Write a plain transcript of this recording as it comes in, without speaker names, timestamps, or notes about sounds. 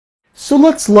So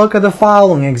let's look at the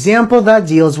following example that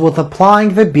deals with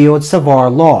applying the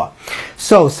Biot-Savart law.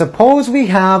 So suppose we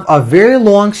have a very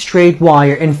long straight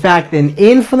wire, in fact an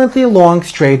infinitely long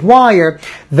straight wire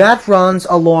that runs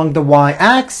along the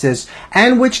y-axis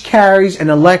and which carries an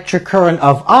electric current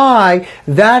of I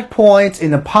that points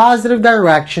in a positive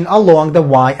direction along the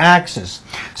y-axis.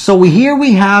 So here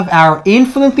we have our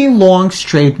infinitely long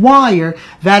straight wire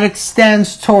that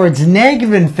extends towards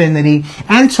negative infinity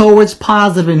and towards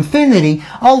positive infinity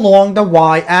along the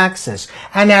y-axis.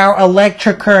 And our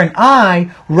electric current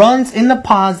I runs in the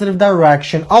positive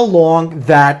direction along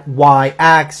that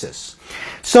y-axis.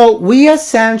 So we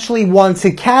essentially want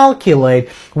to calculate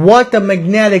what the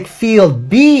magnetic field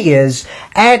B is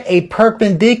at a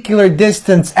perpendicular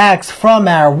distance x from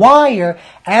our wire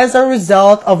as a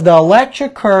result of the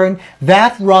electric current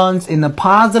that runs in the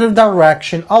positive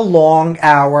direction along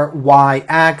our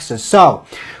y-axis. So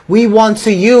we want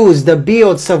to use the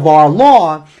Biot-Savart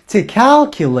law to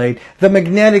calculate the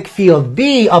magnetic field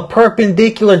B, a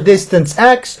perpendicular distance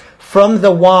x from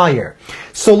the wire.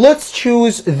 So let's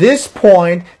choose this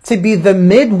point to be the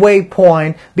midway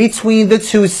point between the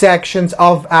two sections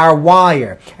of our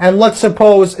wire. And let's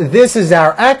suppose this is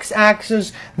our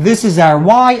x-axis, this is our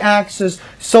y-axis,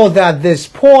 so that this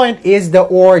point is the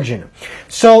origin.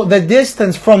 So the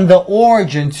distance from the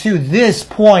origin to this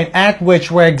point at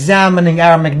which we're examining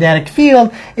our magnetic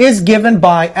field is given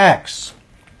by x.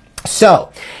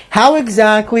 So, how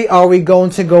exactly are we going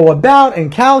to go about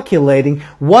in calculating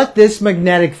what this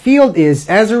magnetic field is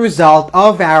as a result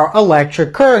of our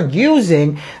electric current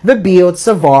using the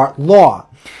Biot-Savart law?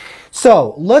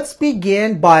 So, let's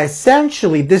begin by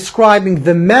essentially describing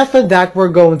the method that we're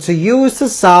going to use to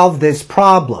solve this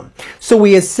problem. So,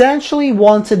 we essentially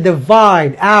want to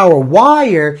divide our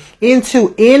wire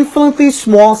into infinitely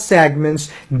small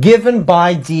segments given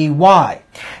by dy.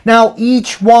 Now,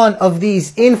 each one of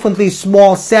these infinitely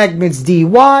small segments dy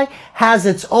has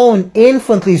its own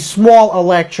infinitely small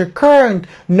electric current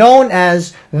known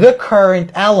as the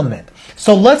current element.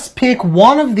 So let's pick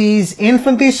one of these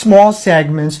infinitely small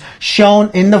segments shown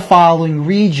in the following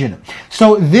region.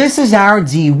 So this is our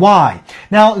dy.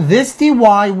 Now this dy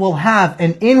will have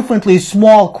an infinitely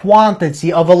small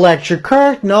quantity of electric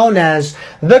current known as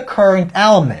the current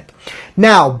element.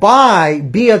 Now, by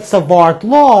Biot-Savart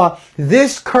law,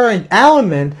 this current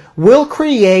element will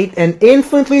create an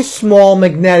infinitely small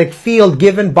magnetic field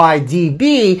given by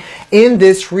dB in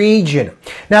this region.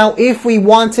 Now, if we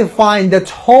want to find the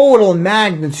total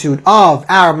magnitude of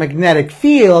our magnetic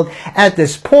field at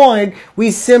this point,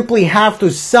 we simply have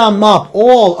to sum up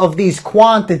all of these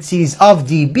quantities of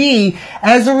dB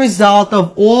as a result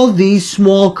of all these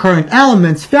small current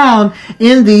elements found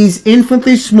in these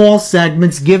infinitely small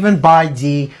segments given by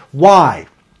dy.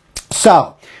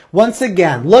 So, once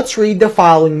again, let's read the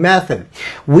following method.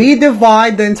 We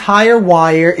divide the entire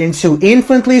wire into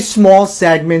infinitely small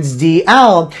segments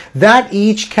dl that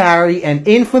each carry an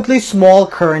infinitely small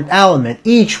current element.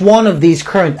 Each one of these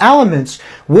current elements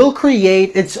will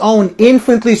create its own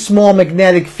infinitely small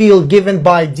magnetic field given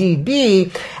by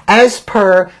dB as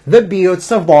per the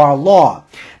Biot-Savart law.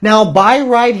 Now, by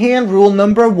right-hand rule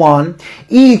number 1,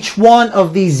 each one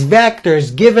of these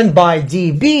vectors given by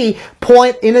dB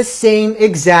point in the same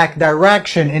exact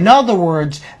direction. In other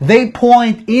words, they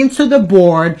point into the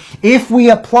board. If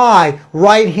we apply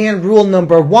right-hand rule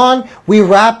number 1, we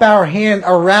wrap our hand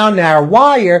around our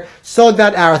wire so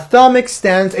that our thumb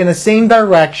extends in the same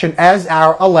direction as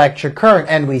our electric current.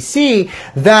 And we see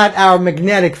that our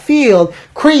magnetic field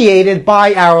created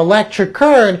by our electric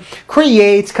current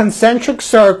creates concentric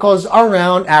circles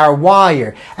around our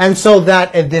wire. And so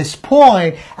that at this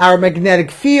point, our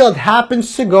magnetic field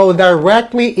happens to go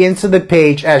directly into the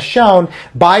page as shown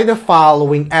by the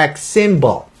following X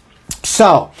symbol.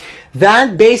 So,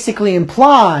 that basically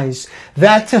implies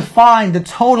that to find the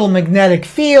total magnetic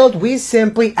field, we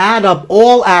simply add up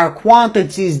all our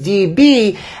quantities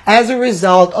dB as a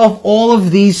result of all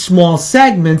of these small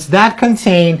segments that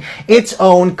contain its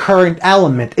own current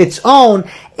element, its own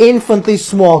infinitely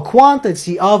small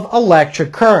quantity of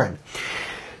electric current.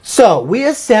 So, we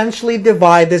essentially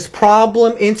divide this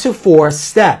problem into 4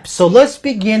 steps. So, let's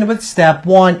begin with step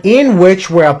 1, in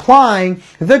which we're applying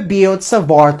the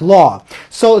Biot-Savart law.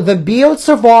 So, the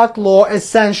Biot-Savart law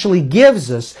essentially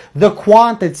gives us the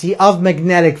quantity of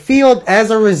magnetic field as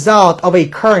a result of a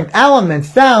current element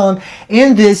found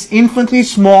in this infinitely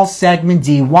small segment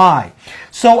dy.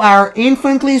 So our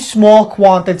infinitely small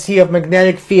quantity of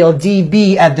magnetic field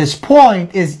dB at this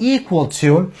point is equal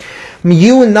to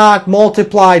mu naught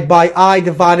multiplied by I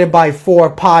divided by 4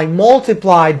 pi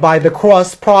multiplied by the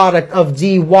cross product of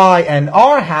dy and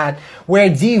r hat, where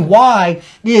dy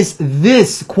is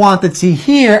this quantity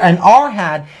here, and r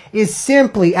hat is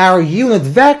simply our unit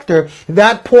vector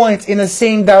that points in the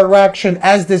same direction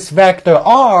as this vector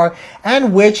r,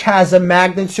 and which has a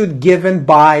magnitude given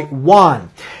by 1.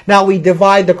 Now we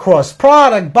divide the cross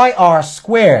product by r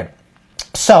squared.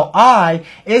 So I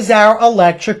is our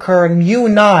electric current, mu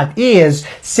naught is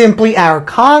simply our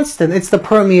constant, it's the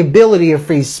permeability of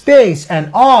free space,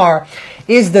 and r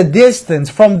is the distance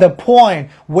from the point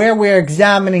where we're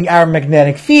examining our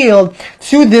magnetic field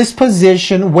to this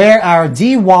position where our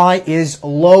dy is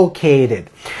located.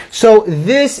 So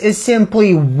this is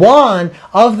simply one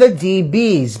of the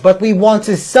dBs, but we want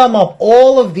to sum up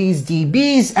all of these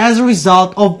dBs as a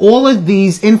result of all of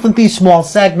these infinitely small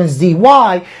segments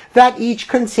dy that each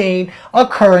contain a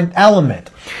current element.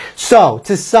 So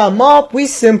to sum up, we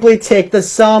simply take the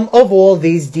sum of all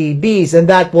these dBs, and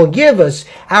that will give us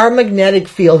our magnetic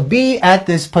field B at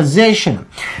this position.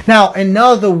 Now,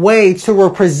 another way to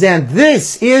represent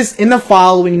this is in the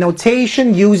following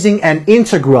notation using an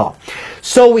integral.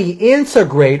 So we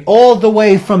integrate all the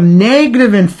way from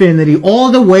negative infinity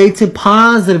all the way to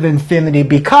positive infinity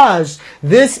because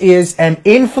this is an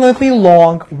infinitely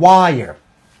long wire.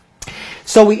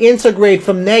 So we integrate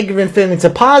from negative infinity to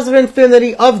positive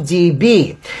infinity of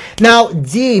dB. Now,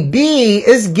 dB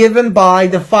is given by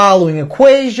the following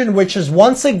equation, which is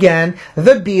once again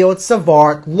the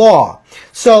Biot-Savart law.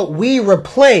 So we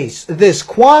replace this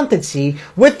quantity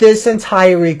with this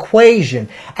entire equation,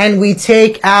 and we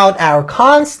take out our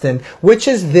constant, which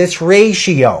is this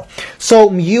ratio. So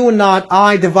mu naught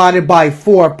I divided by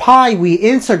 4 pi, we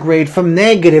integrate from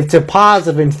negative to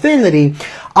positive infinity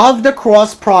of the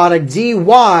cross product dy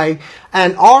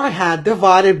and r hat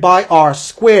divided by r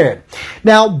squared.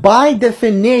 Now, by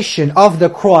definition of the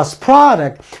cross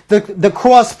product, the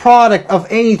cross product of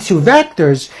any two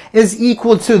vectors is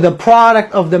equal to the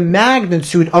product of the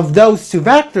magnitude of those two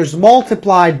vectors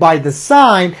multiplied by the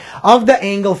sine of the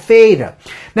angle theta.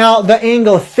 Now, the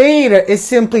angle theta is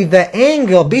simply the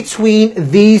angle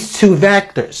between these two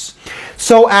vectors.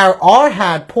 So our r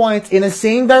hat points in the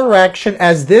same direction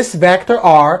as this vector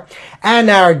r,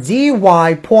 and our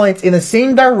dy points in the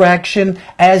same direction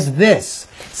as this.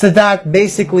 So that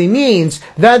basically means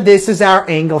that this is our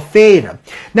angle theta.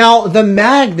 Now, the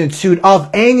magnitude of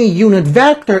any unit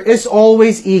vector is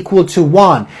always equal to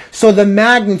 1. So the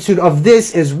magnitude of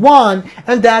this is 1,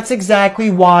 and that's exactly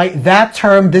why that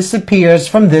term disappears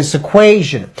from this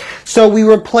equation. So we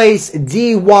replace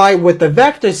dy with the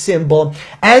vector symbol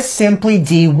as simply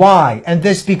dy, and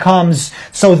this becomes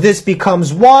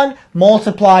 1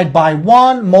 multiplied by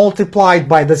 1 multiplied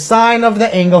by the sine of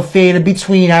the angle theta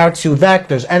between our two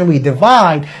vectors, and we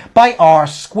divide by r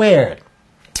squared.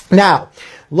 Now,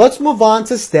 let's move on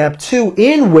to step 2,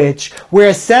 in which we're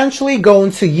essentially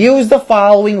going to use the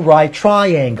following right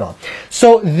triangle.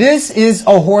 So this is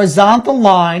a horizontal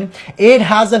line. It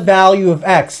has a value of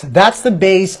x. That's the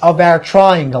base of our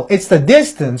triangle. It's the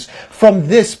distance from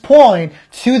this point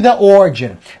to the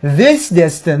origin. This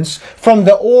distance from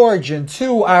the origin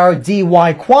to our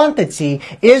dy quantity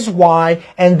is y,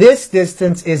 and this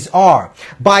distance is r.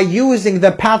 By using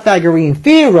the Pythagorean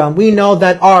theorem, we know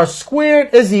that r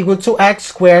squared is equal to x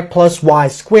squared plus y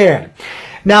squared.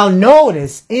 Now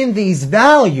notice in these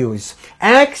values,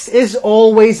 x is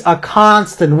always a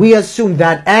constant. We assume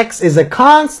that x is a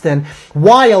constant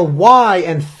while y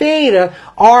and theta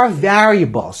are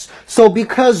variables. So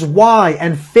because y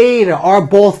and theta are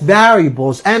both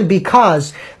variables and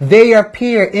because they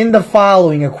appear in the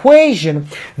following equation,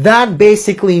 that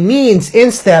basically means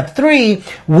in step 3,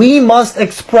 we must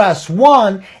express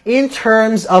one in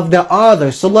terms of the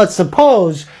other. So let's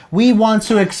suppose we want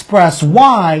to express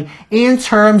y in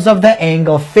terms of the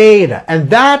angle theta. And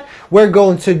that we're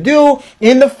going to do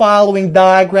in the following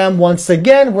diagram. Once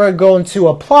again, we're going to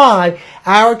apply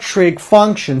our trig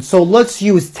function. So let's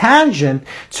use tangent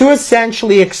to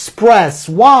essentially express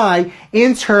y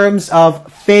in terms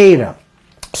of theta.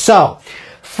 So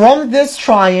from this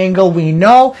triangle, we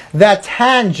know that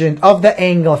tangent of the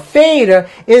angle theta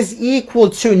is equal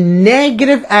to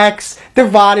negative x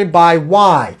divided by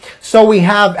y. So we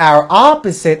have our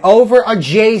opposite over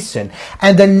adjacent,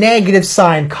 and the negative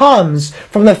sign comes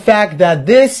from the fact that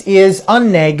this is a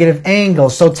negative angle.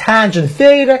 So tangent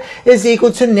theta is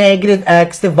equal to negative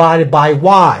x divided by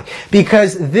y,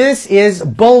 because this is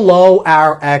below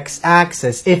our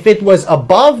x-axis. If it was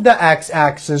above the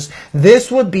x-axis,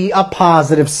 this would be a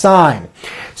positive positive sign.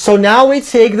 So now we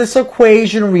take this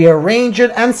equation, rearrange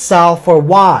it, and solve for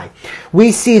y.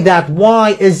 We see that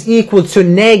y is equal to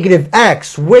negative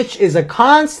x, which is a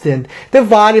constant,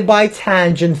 divided by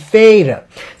tangent theta.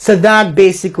 So that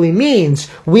basically means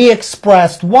we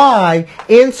expressed y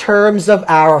in terms of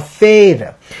our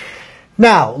theta.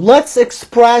 Now, let's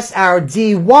express our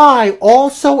dy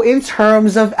also in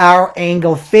terms of our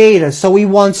angle theta. So we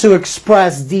want to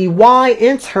express dy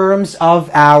in terms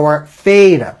of our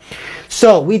theta.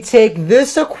 So we take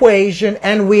this equation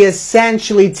and we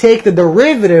essentially take the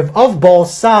derivative of both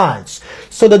sides.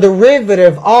 So the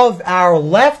derivative of our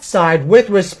left side with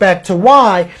respect to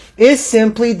y is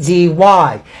simply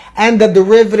dy. And the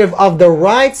derivative of the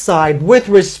right side with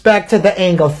respect to the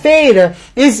angle theta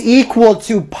is equal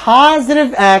to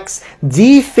positive x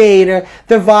d theta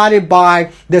divided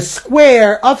by the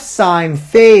square of sine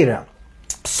theta.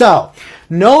 So,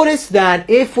 notice that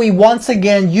if we once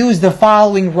again use the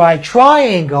following right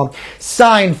triangle,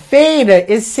 sine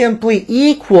theta is simply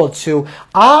equal to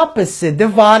opposite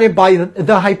divided by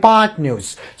the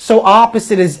hypotenuse. So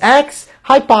opposite is x,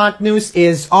 hypotenuse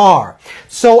is r.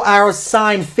 So our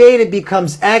sine theta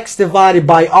becomes x divided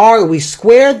by r. We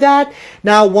squared that.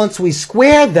 Now once we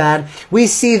square that, we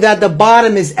see that the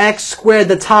bottom is x squared,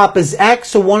 the top is x.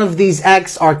 So one of these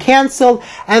x are canceled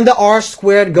and the r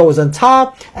squared goes on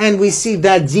top. And we see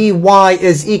that dy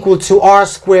is equal to r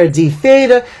squared d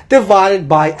theta divided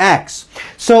by x.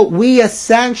 So we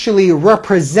essentially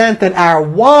represented our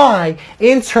y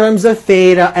in terms of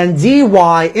theta and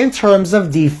dy in terms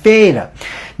of d theta.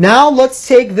 Now let's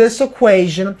take this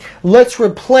equation, let's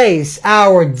replace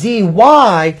our dy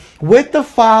with the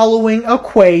following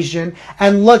equation,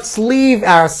 and let's leave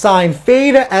our sine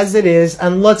theta as it is,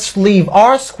 and let's leave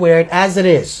r squared as it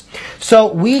is.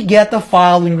 So we get the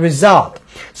following result.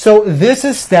 So this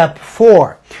is step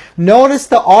 4. Notice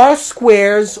the r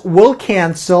squares will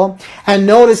cancel, and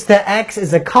notice the x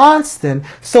is a constant,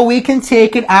 so we can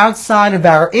take it outside of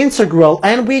our integral,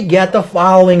 and we get the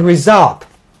following result.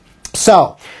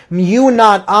 So, mu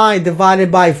naught I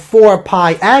divided by 4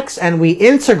 pi x, and we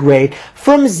integrate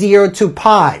from 0 to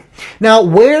pi. Now,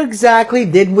 where exactly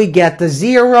did we get the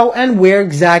 0, and where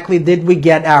exactly did we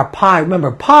get our pi?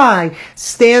 Remember, pi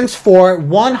stands for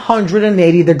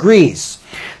 180 degrees.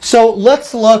 So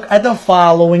let's look at the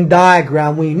following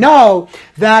diagram. We know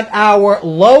that our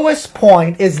lowest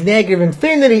point is negative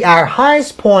infinity, our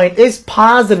highest point is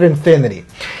positive infinity.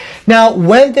 Now,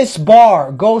 when this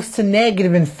bar goes to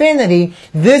negative infinity,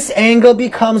 this angle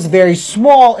becomes very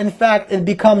small. In fact, it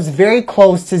becomes very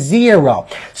close to 0.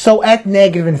 So at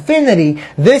negative infinity,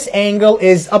 this angle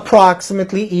is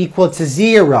approximately equal to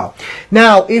 0.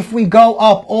 Now, if we go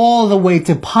up all the way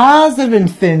to positive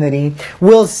infinity,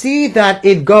 we'll see that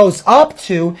it goes up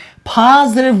to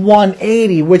positive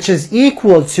 180, which is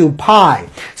equal to pi.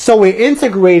 So we're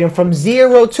integrating from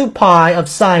 0 to pi of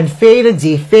sine theta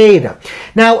d theta.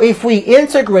 Now, if we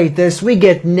integrate this, we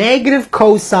get negative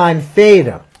cosine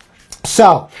theta.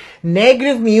 So,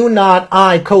 negative mu naught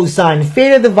I cosine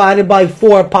theta divided by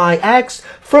 4 pi x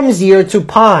from 0 to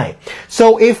pi.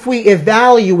 So if we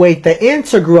evaluate the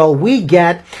integral, we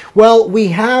get, well, we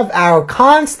have our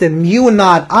constant mu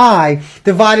naught I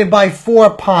divided by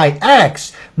 4 pi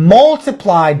x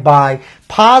multiplied by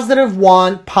positive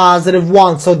 1, positive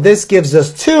 1. So this gives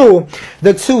us 2.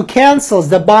 The 2 cancels,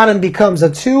 the bottom becomes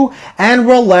a 2, and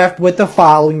we're left with the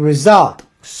following result.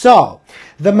 So,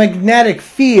 the magnetic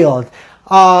field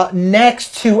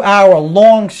next to our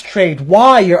long straight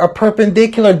wire, a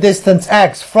perpendicular distance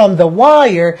x from the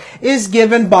wire, is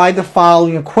given by the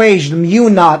following equation, mu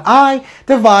naught I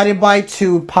divided by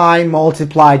 2 pi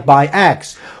multiplied by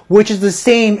x, which is the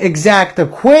same exact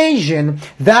equation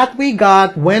that we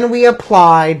got when we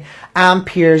applied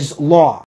Ampere's law.